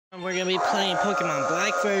We're going to be playing Pokemon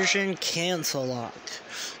Black version Cancellocke.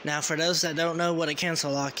 Now, for those that don't know what a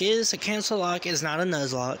Cancellocke is not a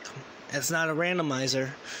Nuzlocke. It's not a randomizer,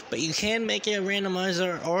 but you can make it a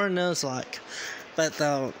randomizer or a Nuzlocke. But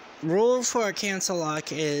the rule for a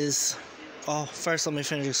Cancellocke is... Oh, first let me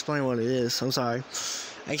finish explaining what it is. I'm sorry.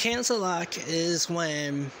 A Cancellocke is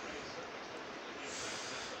when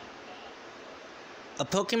a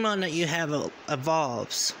Pokemon that you have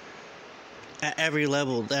evolves at every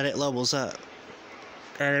level that it levels up.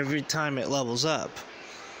 At every time it levels up.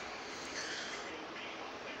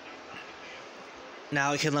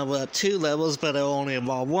 Now it can level up 2 levels, but it'll only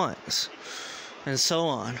evolve once. And so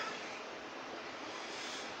on.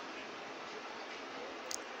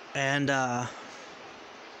 And,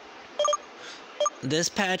 this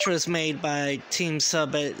patch was made by Team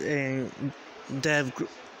Subbit and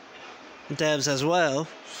devs as well.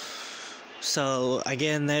 So,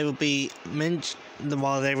 again, they will be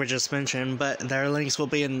well, they were just mentioned, but their links will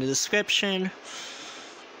be in the description.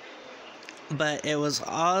 But it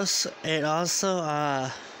also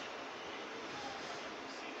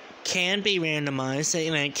can be randomized,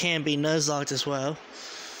 and it can be Nuzlocked as well.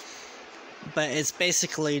 But it's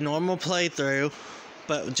basically normal playthrough,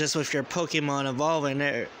 but just with your Pokemon evolving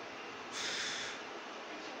there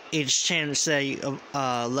each chance they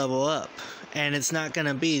level up. And it's not going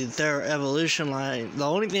to be their evolution line. The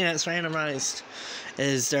only thing that's randomized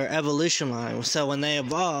is their evolution line. So when they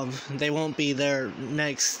evolve, they won't be their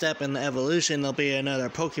next step in the evolution. They'll be another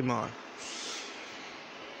Pokemon.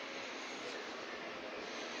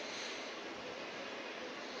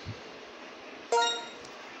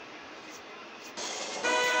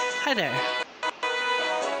 Hi there.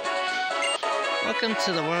 Welcome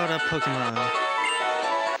to the world of Pokemon.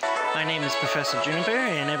 My name is Professor Juniper,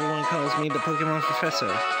 and everyone calls me the Pokemon Professor.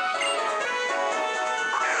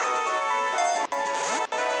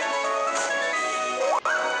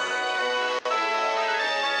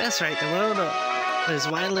 That's right, the world is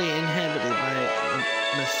widely inhabited by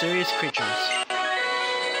mysterious creatures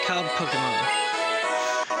called Pokemon.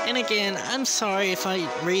 And again, I'm sorry if I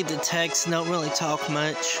read the text and don't really talk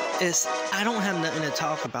much. I don't have nothing to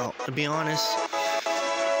talk about, to be honest.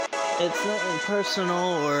 It's nothing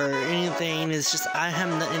personal or anything, it's just I have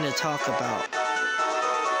nothing to talk about.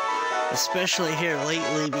 Especially here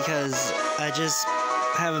lately because I just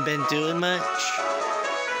haven't been doing much.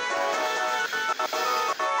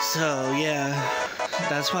 So yeah,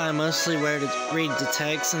 that's why I mostly read the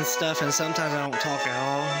text and stuff, and sometimes I don't talk at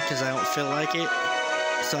all because I don't feel like it.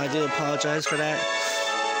 So I do apologize for that.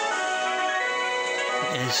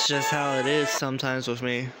 It's just how it is sometimes with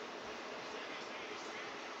me.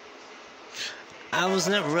 I was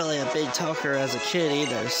never really a big talker as a kid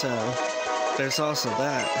either, so there's also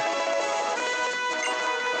that.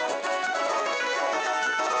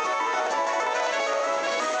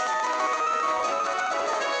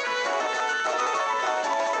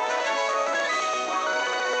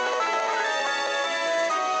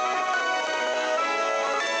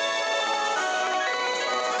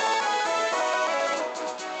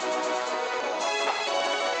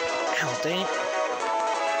 Ow, dang it.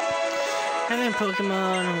 Having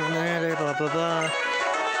Pokemon, blah blah blah.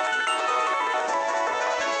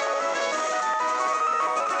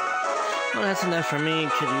 Well, that's enough for me.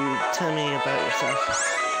 Could you tell me about yourself?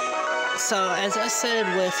 So, as I said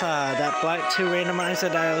with that Black 2 randomizer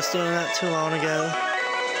that I was doing not too long ago,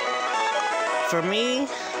 for me,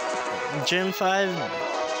 Gen 5,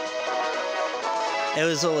 it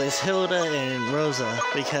was always Hilda and Rosa,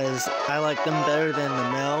 because I like them better than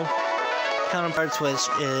the male counterparts, which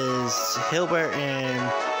is Hilbert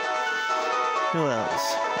and who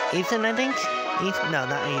else? Ethan, I think? No,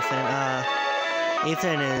 not Ethan.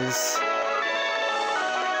 Ethan is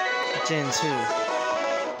Gen 2.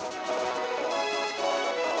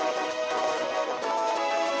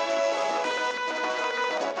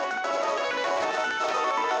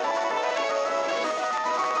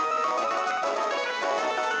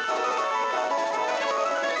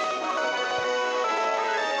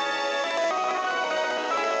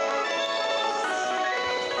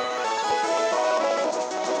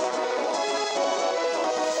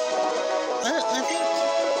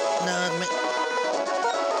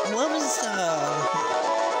 What was the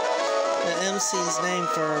MC's name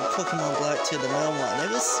for Pokemon Black 2, the male one?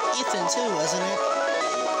 It was Ethan too, wasn't it?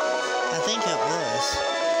 I think it was.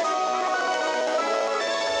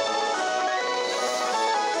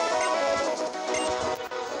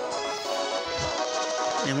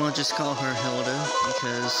 And we'll just call her Hilda,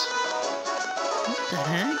 because... What the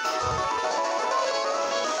heck?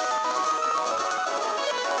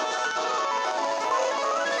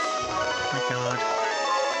 my god.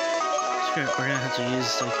 We're gonna have to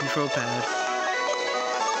use the control pad.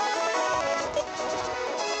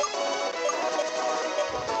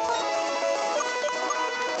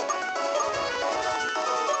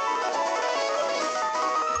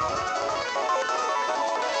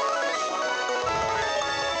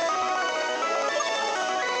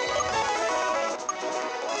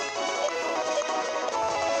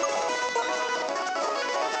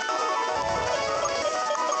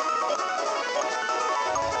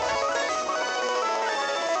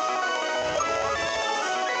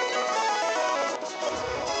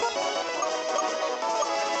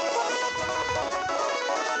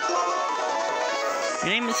 Your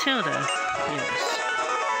name is Hilda? Yes.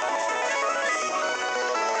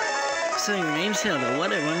 So your name's Hilda.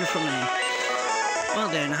 What a wonderful name. Well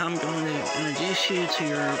then, I'm going to introduce you to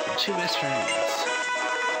your two best friends.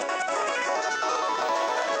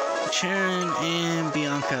 Sharon and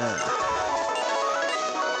Bianca.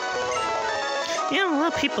 Yeah, a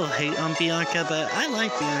lot of people hate on Bianca, but I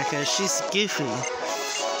like Bianca. She's goofy.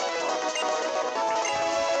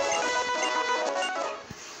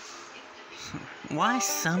 Why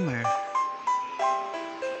summer?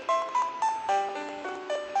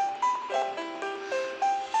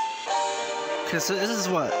 Because this is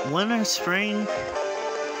what? Winter, spring?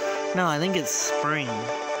 No, I think it's spring.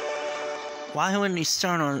 Why wouldn't you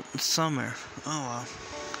start on summer? Oh well.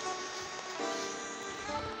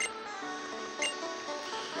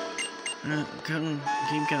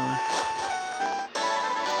 Keep going.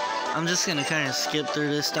 I'm just gonna kind of skip through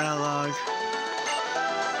this dialogue.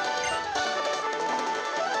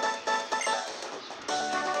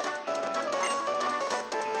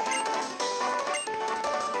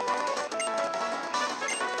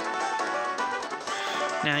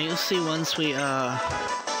 Now you'll see once we, you know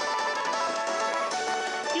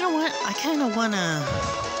what, I kind of want to,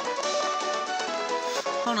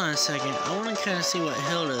 hold on a second, I want to kind of see what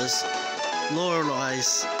Hilda's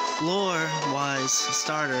lore-wise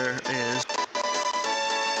starter is.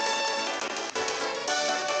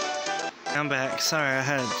 I'm back, sorry, I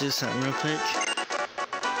had to do something real quick.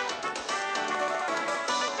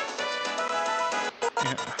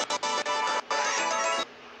 Yeah.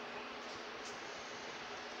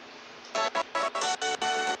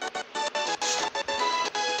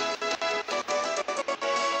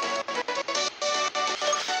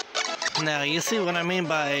 Now, you see what I mean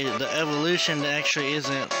by the evolution actually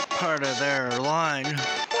isn't part of their line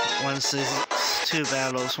once these two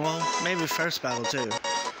battles, well, maybe first battle too,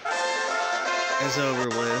 is over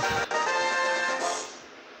with.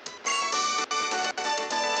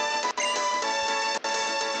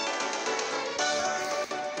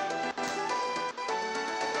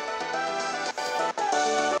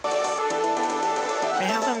 Hey,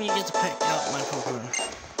 how come you get to pick out my Pokemon?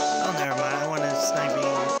 Oh, never mind, I wanted to snipe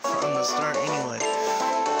you from the start anyway.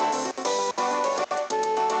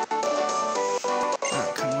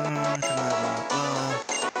 Oh, come on.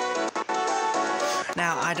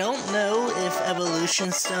 Now, I don't know if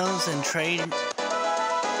evolution stones and trade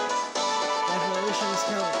evolutions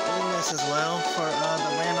count in this as well for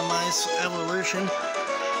the randomized evolution,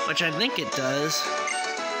 which I think it does.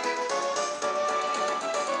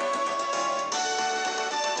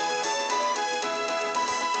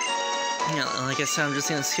 Yeah, like I said, I'm just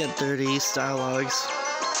gonna skip through these dialogues.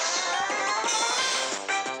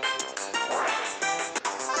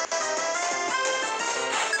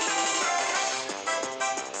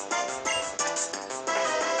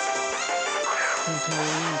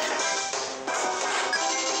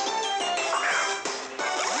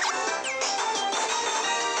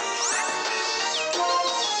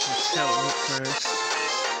 Let's tell it first.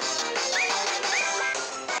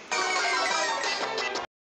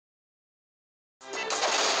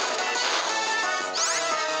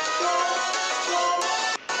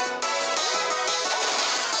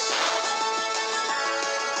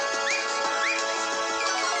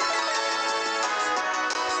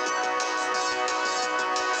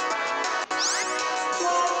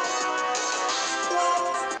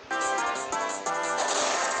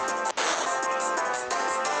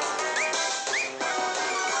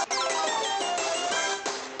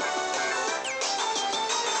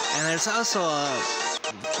 And there's also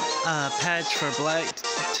a patch for Black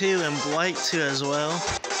 2 and White 2 as well.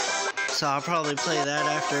 So I'll probably play that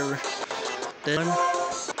after this one.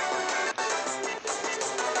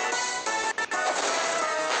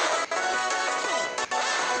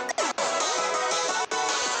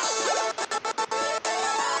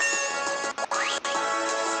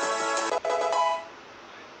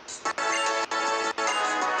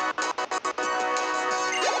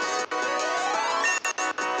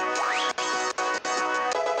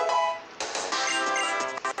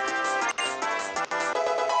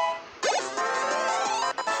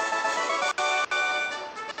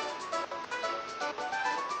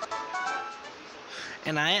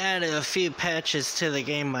 I added a few patches to the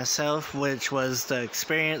game myself, which was the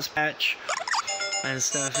experience patch and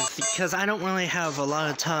stuff, because I don't really have a lot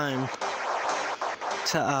of time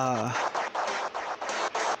to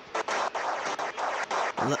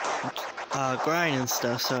grind and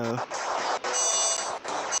stuff, so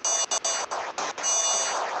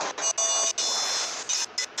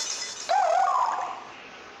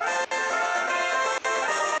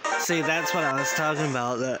see, that's what I was talking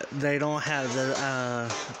about, that they don't have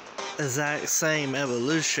the exact same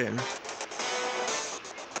evolution.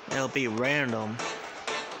 It'll be random.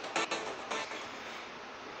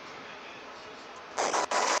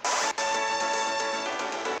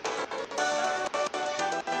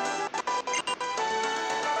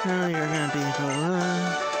 Oh, you're gonna be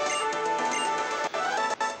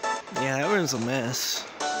yeah, that room's a mess.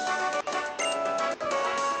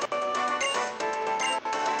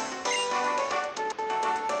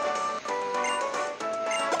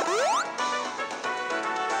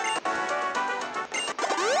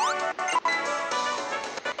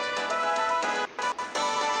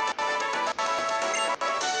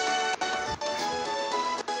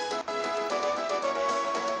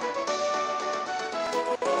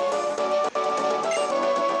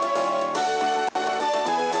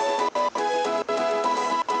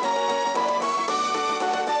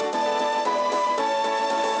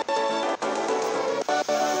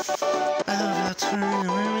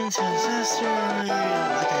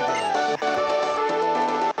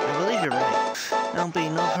 I believe you're right. There'll be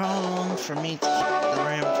no problem for me to keep the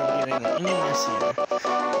RAM from getting any messier.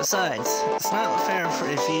 Besides, it's not fair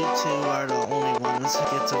if you two are the only ones who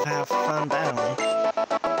get to have fun battling.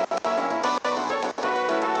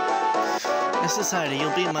 This society,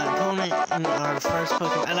 you'll be my opponent in our first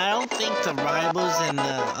Pokemon. And I don't think the rivals and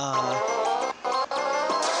the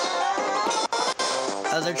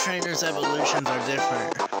other trainers' evolutions are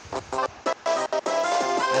different.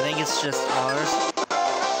 I think it's just ours.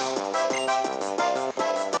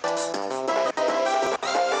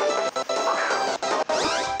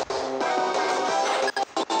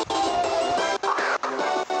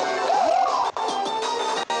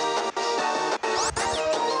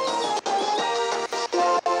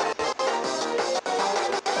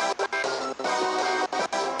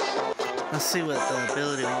 Let's see what the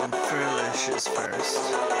ability on Frillish is first,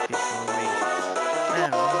 before we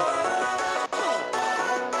battle.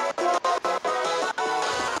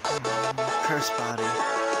 Curse body.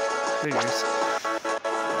 Figures.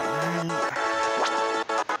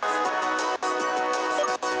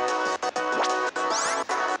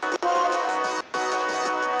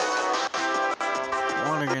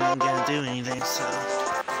 Water isn't gonna do anything, so.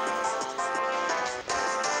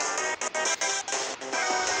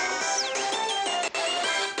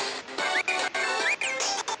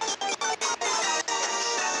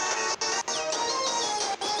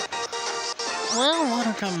 Well,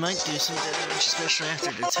 water gun might do some damage, especially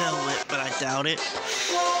after the tail whip, but I doubt it.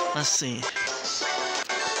 Let's see.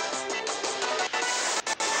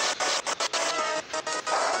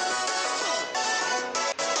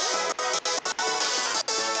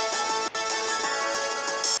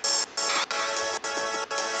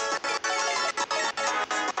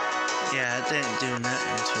 Yeah, it didn't do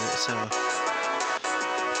nothing to it, so.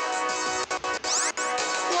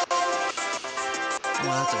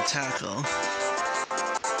 We'll have to tackle.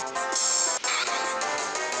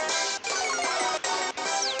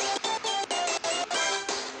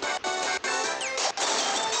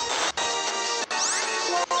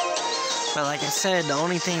 But like I said, the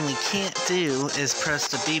only thing we can't do is press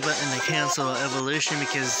the B button to cancel evolution,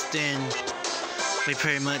 because then we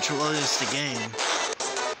pretty much lose the game.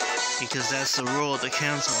 Because that's the rule of the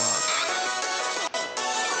Cancellocke.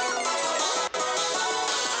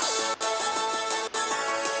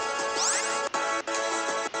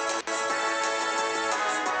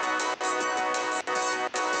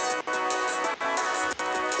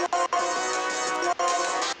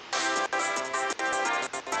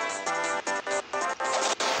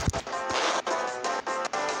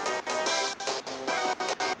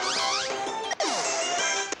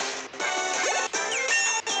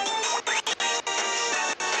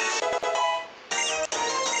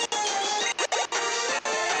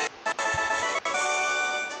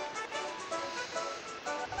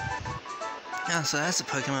 Yeah, so that's a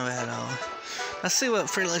Pokemon battle. Let's see what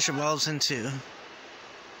Frillish evolves into.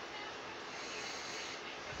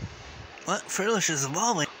 What? Frillish is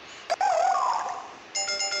evolving.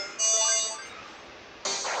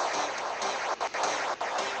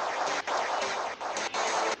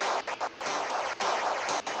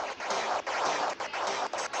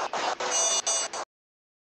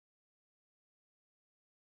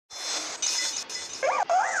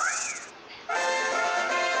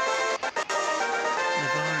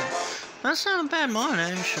 That's not a bad mod,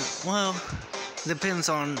 actually. Well, depends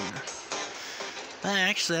on...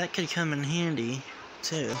 Actually, that could come in handy,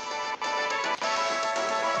 too.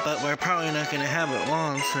 But we're probably not going to have it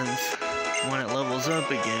long, since when it levels up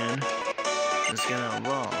again, it's going to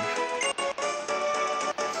evolve.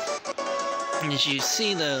 As you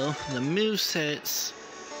see, though, the movesets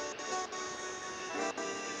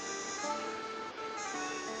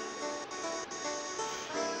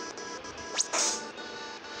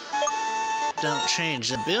don't change.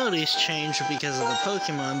 The abilities change because of the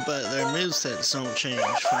Pokemon, but their movesets don't change,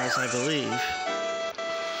 as far as I believe.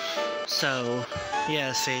 So,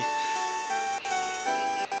 yeah, see.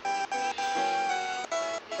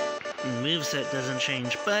 The moveset doesn't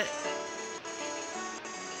change, but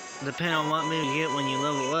depending on what move you get when you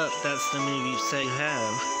level up, that's the move you say you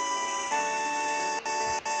have.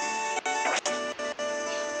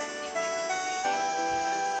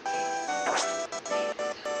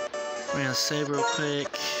 We're gonna save real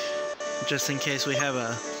quick, just in case we have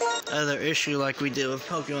a other issue like we did with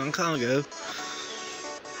Pokemon Congo.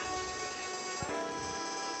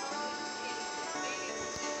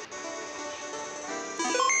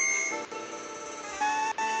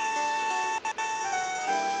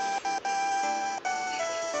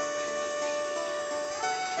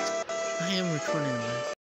 I am recording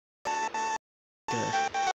that.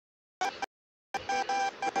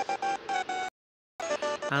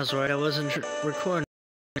 I was right, I wasn't recording.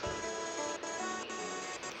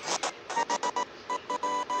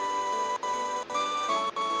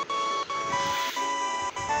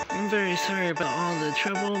 I'm very sorry about all the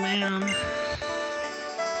trouble, ma'am.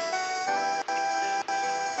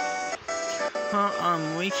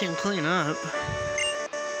 Well, we can clean up.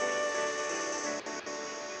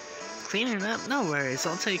 Cleaning up? No worries,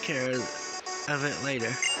 I'll take care of it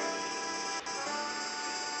later.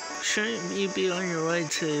 Shouldn't you be on your way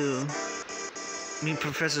to meet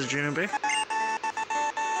Professor Juniper?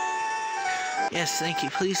 Yes, thank you.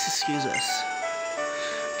 Please excuse us.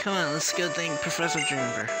 Come on, let's go thank Professor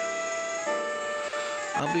Juniper.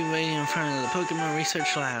 I'll be waiting in front of the Pokemon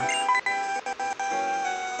Research Lab.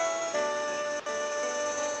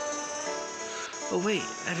 Oh wait,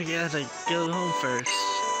 I forgot to go home first.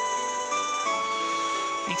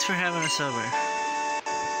 Thanks for having us over.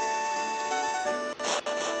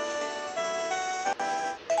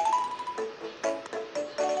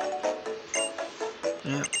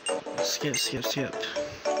 Yep. Skip.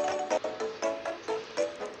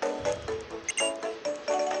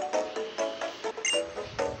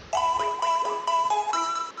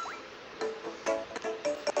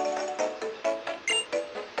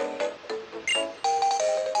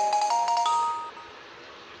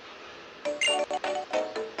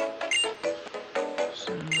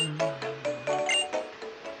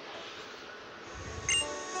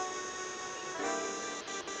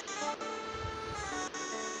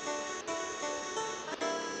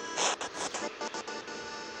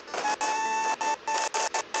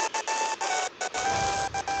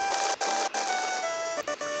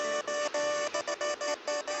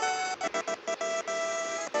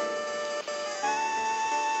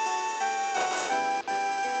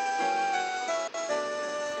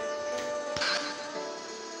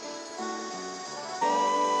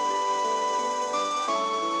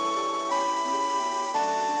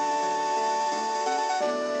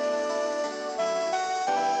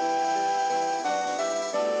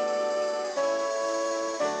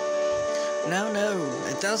 No,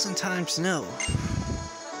 1,000 times no.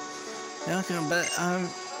 Okay, but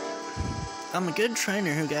I'm a good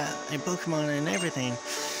trainer who got a Pokemon and everything.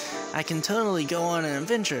 I can totally go on an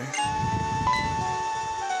adventure.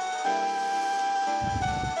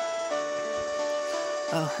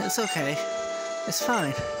 Oh, it's okay. It's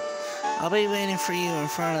fine. I'll be waiting for you in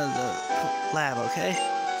front of the lab, okay?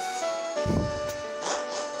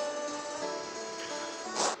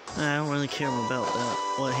 I don't really care about that,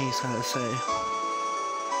 what he's got to say.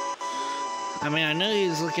 I mean, I know he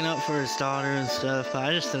was looking out for his daughter and stuff, but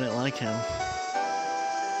I just didn't like him.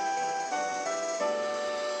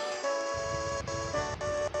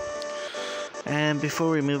 And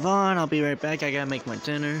before we move on, I'll be right back. I gotta make my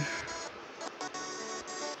dinner.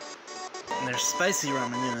 And there's spicy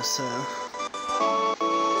ramen in it, so...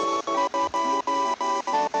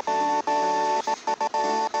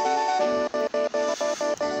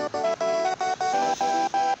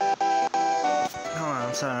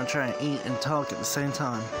 So I'm trying to eat and talk at the same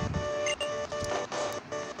time.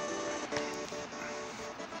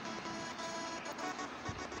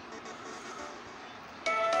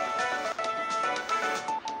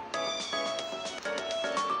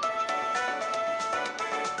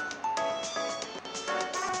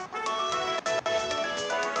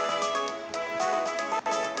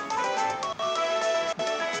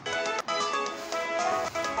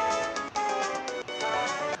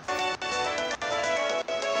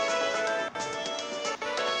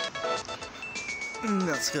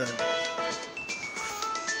 That's good.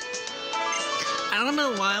 I don't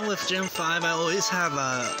know why with Gen 5 I always have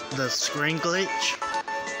the screen glitch.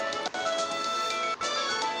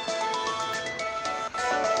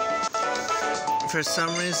 For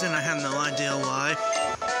some reason, I have no idea why.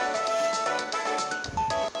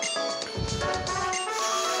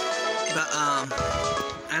 But,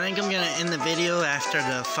 I think I'm gonna end the video after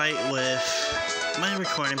the fight with... Am I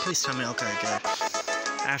recording? Please tell me. Okay, good.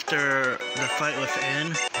 After the fight with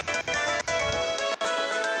N.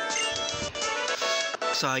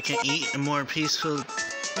 So I can eat more peaceful...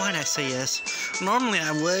 Why'd I say yes? Normally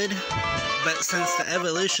I would, but since the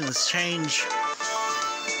evolutions change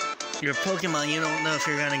your Pokemon, you don't know if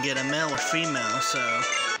you're gonna get a male or female, so...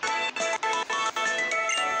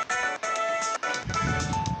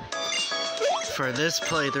 For this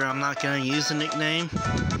playthrough, I'm not gonna use a nickname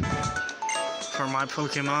for my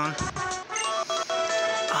Pokemon.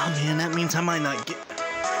 Oh man, that means I might not get...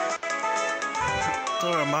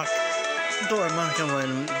 Doramaka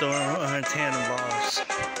when Tan evolves.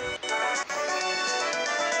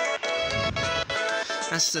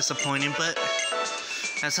 That's disappointing, but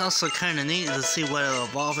that's also kind of neat to see what it'll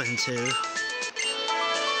evolve into.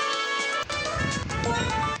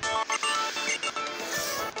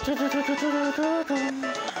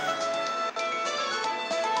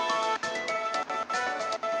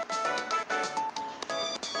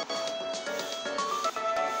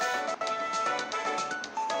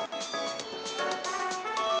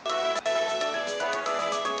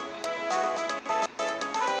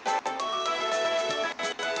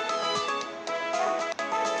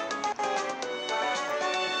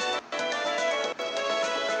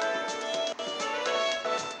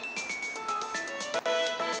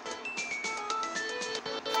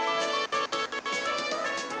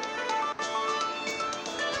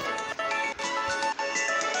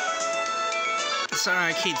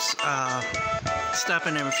 Sorry, I keep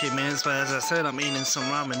stopping every few minutes, but as I said, I'm eating some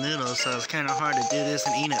ramen noodles, so it's kind of hard to do this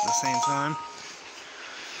and eat at the same time.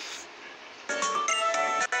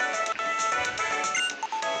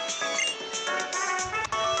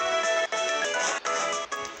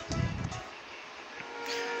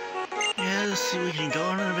 Yeah, let's see, we can go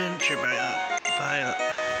on an adventure by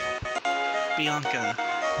Bianca.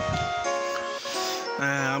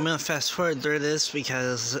 I'm gonna fast forward through this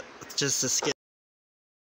because just to skip.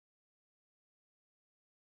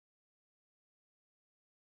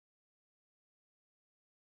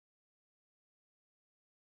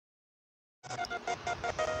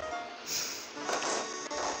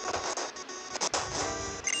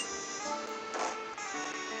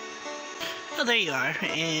 Oh, there you are.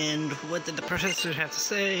 And what did the professor have to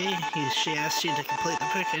say? She asked you to complete the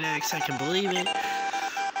Pokédex. I can believe it.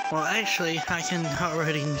 Well, actually, I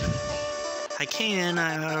already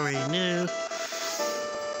knew.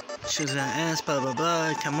 She was gonna ask, blah, blah,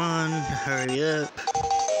 blah. Come on, hurry up.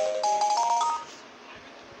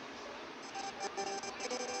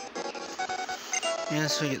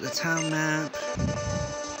 Yes, we get the town map.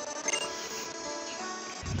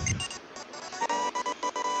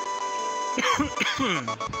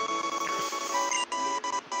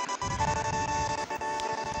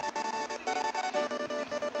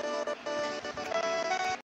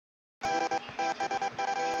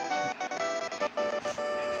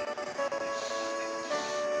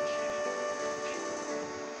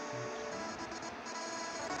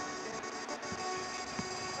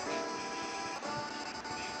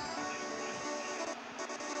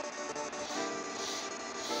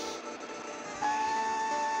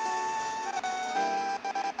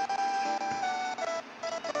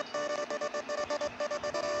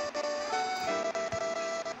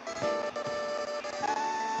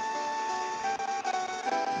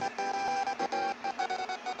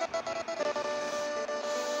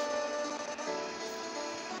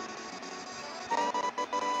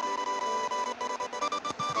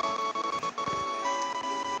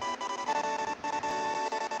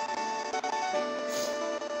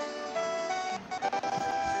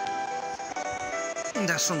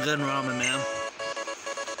 That's some good ramen, man.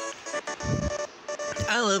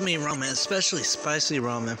 I love me ramen, especially spicy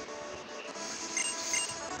ramen.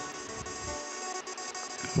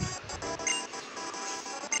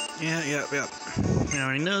 Yep. We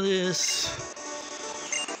already know this.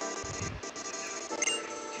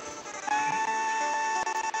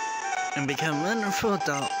 And become wonderful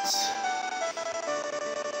adults.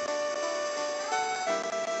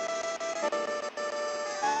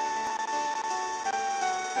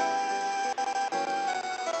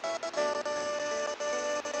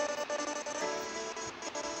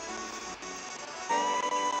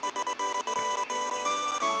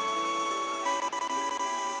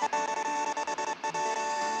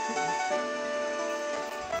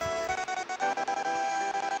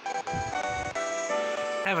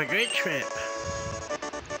 Have a great trip.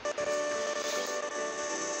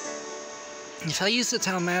 If I use the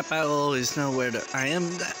town map, I will always know where I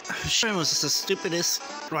am. Sherman was the stupidest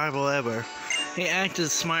rival ever. He acted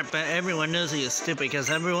smart, but everyone knows he is stupid because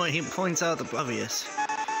he points out the obvious.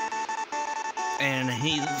 And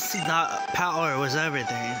he thought power was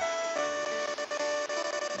everything.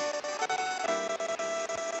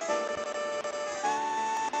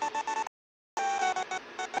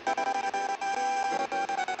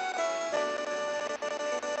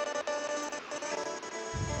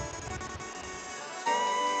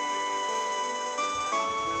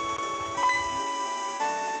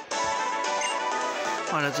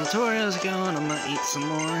 While the tutorial's going, I'm gonna eat some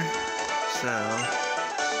more. So.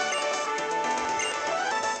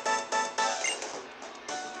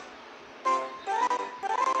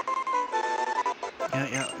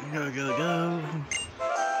 Yeah, go.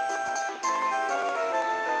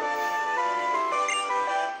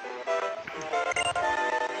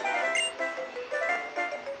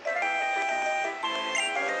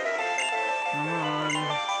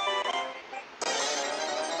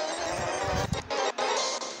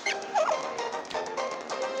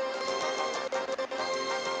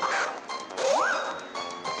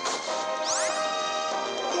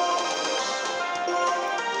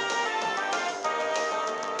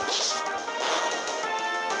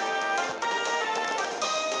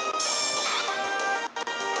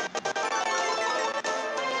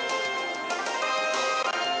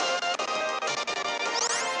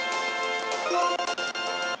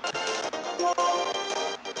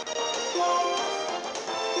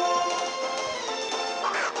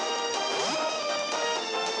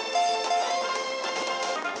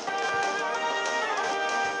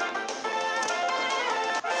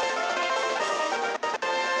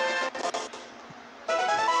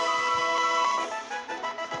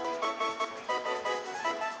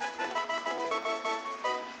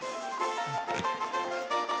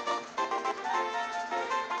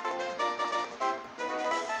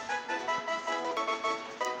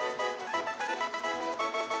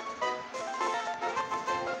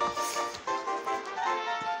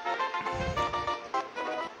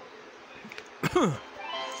 Come on.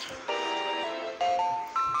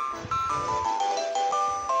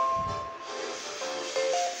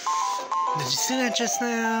 Did you see that just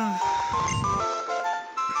now?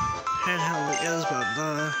 Heard how it goes, blah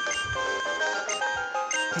blah.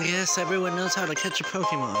 Yes, everyone knows how to catch a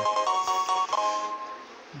Pokemon.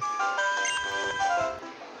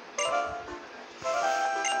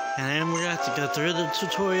 And then we have to go through the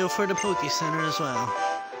tutorial for the Poke Center as well.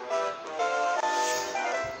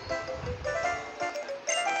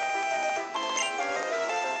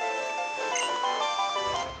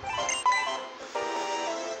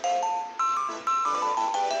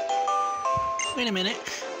 Wait a minute.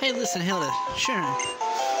 Hey, listen, Hilda. Sure.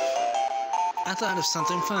 I thought of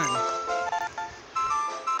something fun.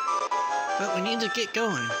 But we need to get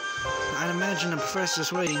going. I'd imagine the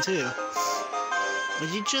professor's waiting too. Would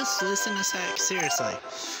you just listen a sec? Seriously.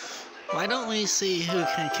 Why don't we see who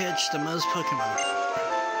can catch the most Pokemon?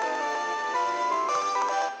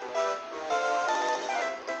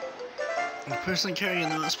 The person carrying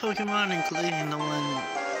the most Pokemon, including the one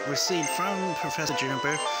received from Professor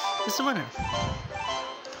Juniper, is the winner.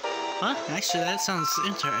 Huh? Actually, that sounds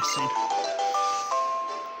interesting.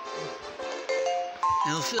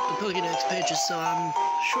 It'll fit the Pokédex pages, so I'm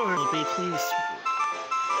sure it'll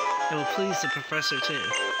please the professor too.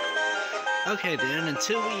 Okay then,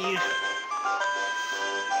 until we...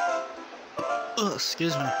 Oh,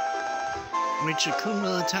 excuse me. Reach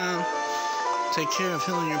Akumila Town, take care of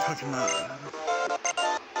healing your Pokemon.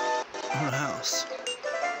 Or the house.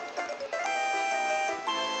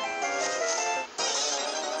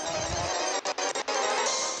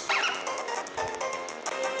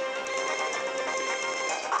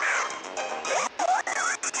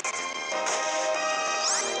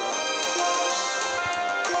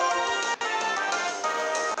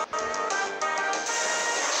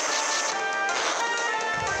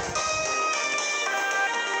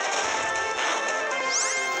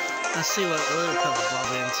 Let's see what other Pokemon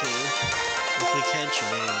evolve into, if we catch it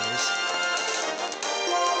anyways.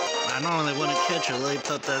 I normally wouldn't catch a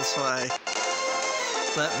Lillipup, that's why.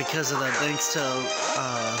 But because of the thanks to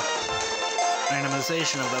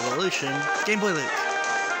randomization of evolution, Game Boy Link,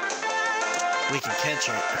 we can catch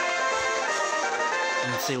it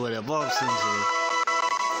and see what it evolves into.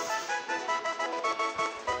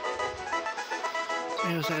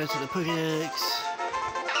 Here's added to the Pokédex.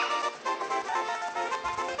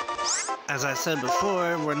 As I said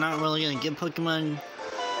before, we're not really going to give Pokemon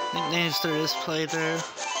nicknames through this playthrough.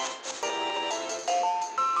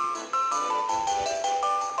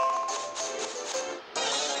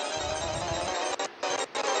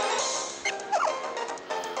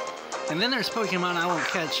 And then there's Pokemon I won't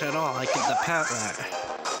catch at all, like the Patrat.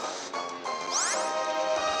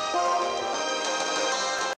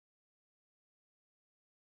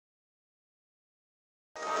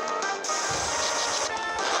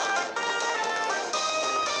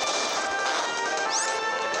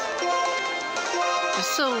 It's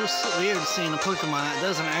so weird seeing a Pokemon that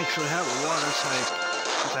doesn't actually have a water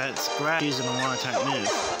type that's grass using a water type move.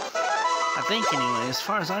 I think anyway, as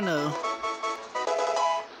far as I know.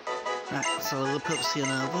 Right, so the Pip's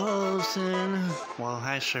gonna evolve soon. Well,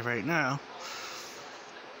 actually right now.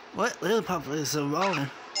 What? Lillipup is evolving.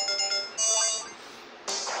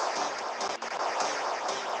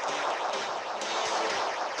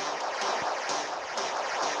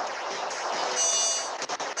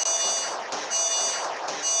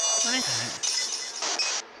 What is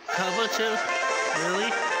that? Kabuto?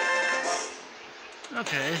 Really?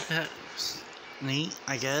 Okay, that's neat,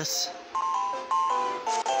 I guess.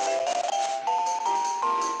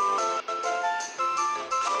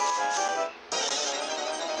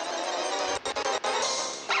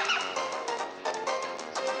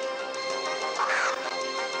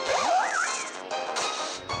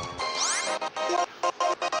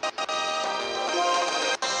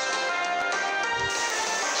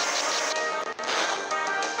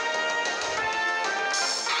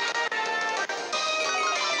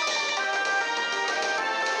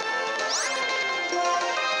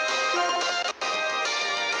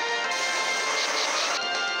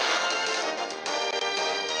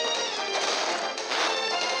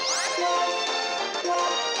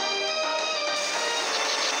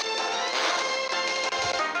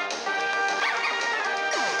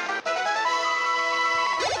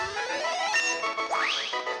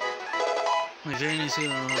 My journey's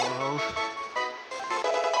gonna evolve.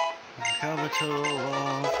 Kabuto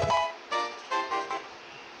evolve.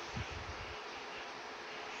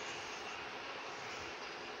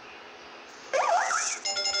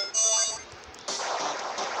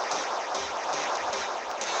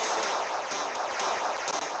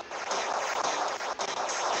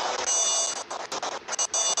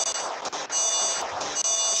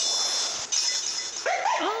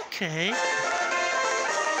 Okay.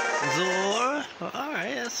 Zor? Well,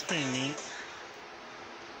 alright, that's pretty neat.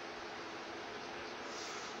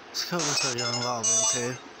 Let's go with what you're evolving to.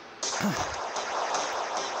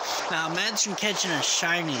 Now imagine catching a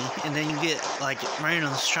shiny and then you get like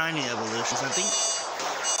random shiny evolutions. I think.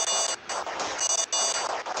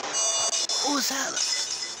 Oh, is that?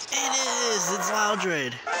 It is! It's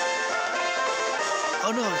Loudred.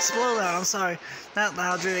 Oh no, Explode Loud, I'm sorry. Not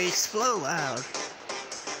Loudred, Explode Loud.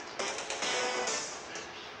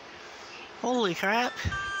 Holy crap!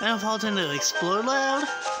 That evolved into Explode Loud?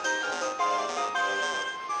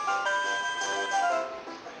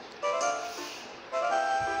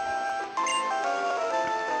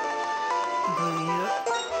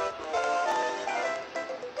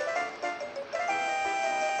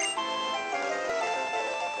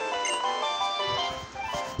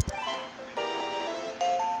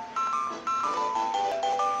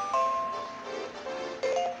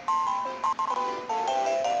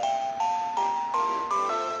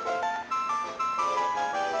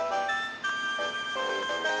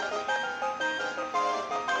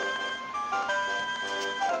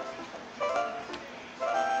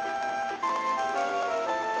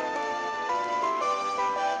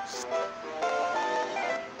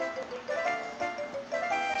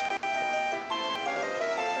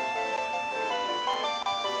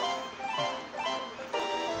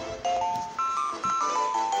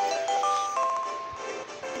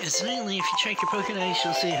 Incidentally, if you check your Pokédex,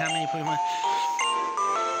 you'll see how many Pokemon.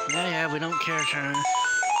 Yeah, we don't care, turn.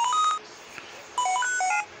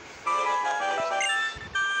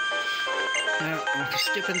 Yeah, we're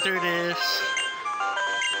skipping through this.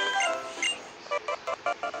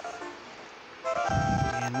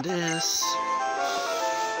 And this.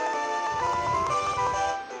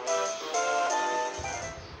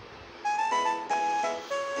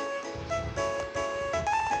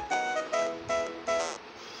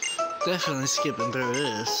 Definitely skipping through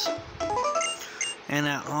this. And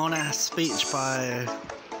that long-ass speech by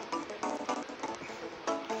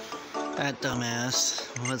that dumbass.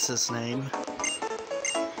 What's his name?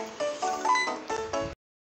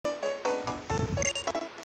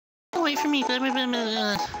 Wait for me.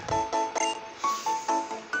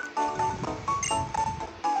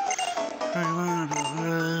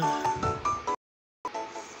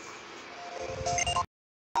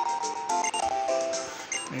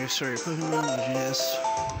 Sorry, Pokemon, yes.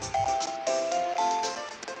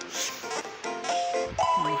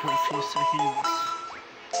 Wait for a few seconds.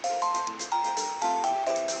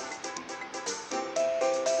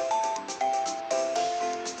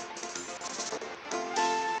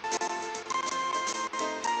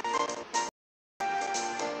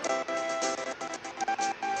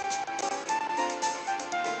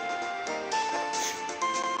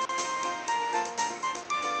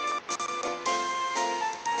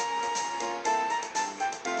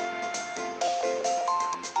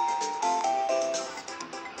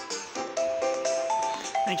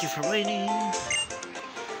 Thank you for waiting.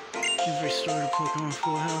 You've restored a Pokemon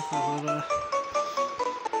full health, blah blah blah.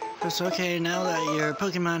 It's okay, now that your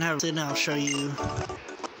Pokemon have then I'll show you.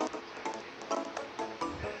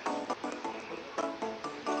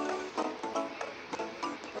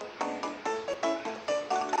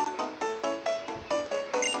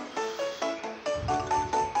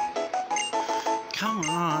 Come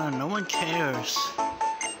on, no one cares.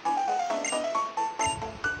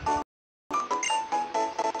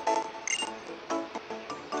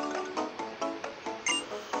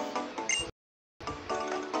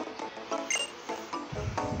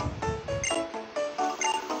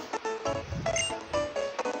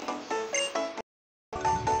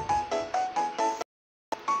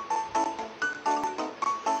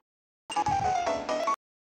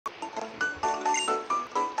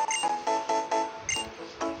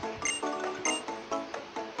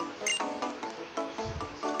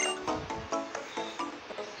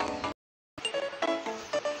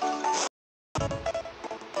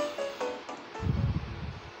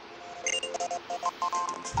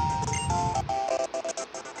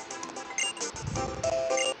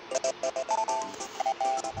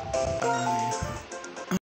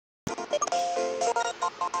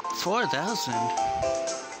 $4,000?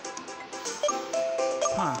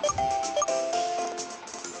 Huh.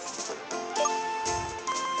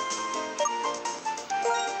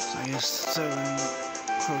 So I guess 7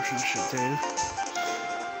 potions should do.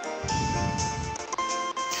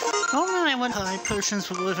 Normally I would high potions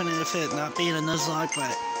would live in it if it not being a Nuzlocke,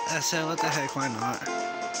 but I said what the heck, why not?